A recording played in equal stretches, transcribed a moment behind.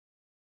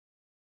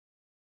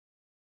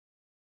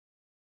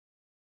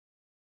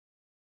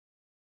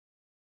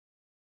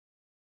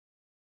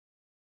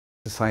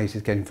society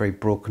is getting very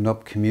broken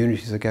up,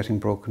 communities are getting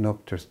broken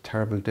up, there's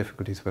terrible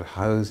difficulties with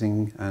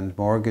housing and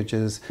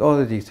mortgages. All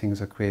of these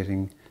things are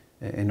creating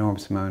an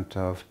enormous amount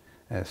of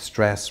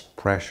stress,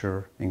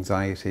 pressure,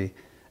 anxiety,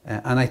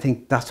 and I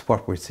think that's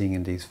what we're seeing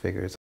in these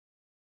figures.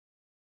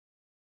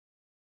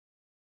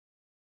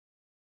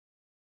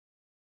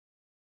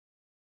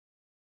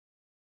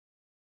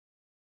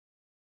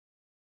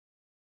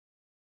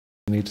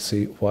 We need to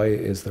see why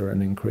is there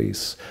an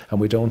increase, and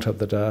we don't have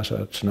the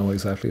data to know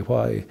exactly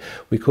why.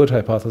 We could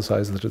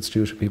hypothesize that it's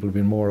due to people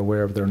being more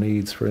aware of their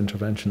needs for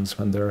interventions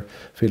when they're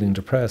feeling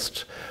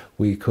depressed.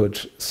 We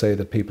could say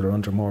that people are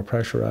under more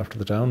pressure after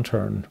the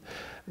downturn.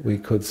 We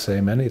could say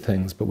many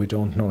things, but we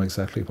don't know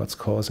exactly what's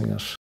causing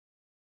it.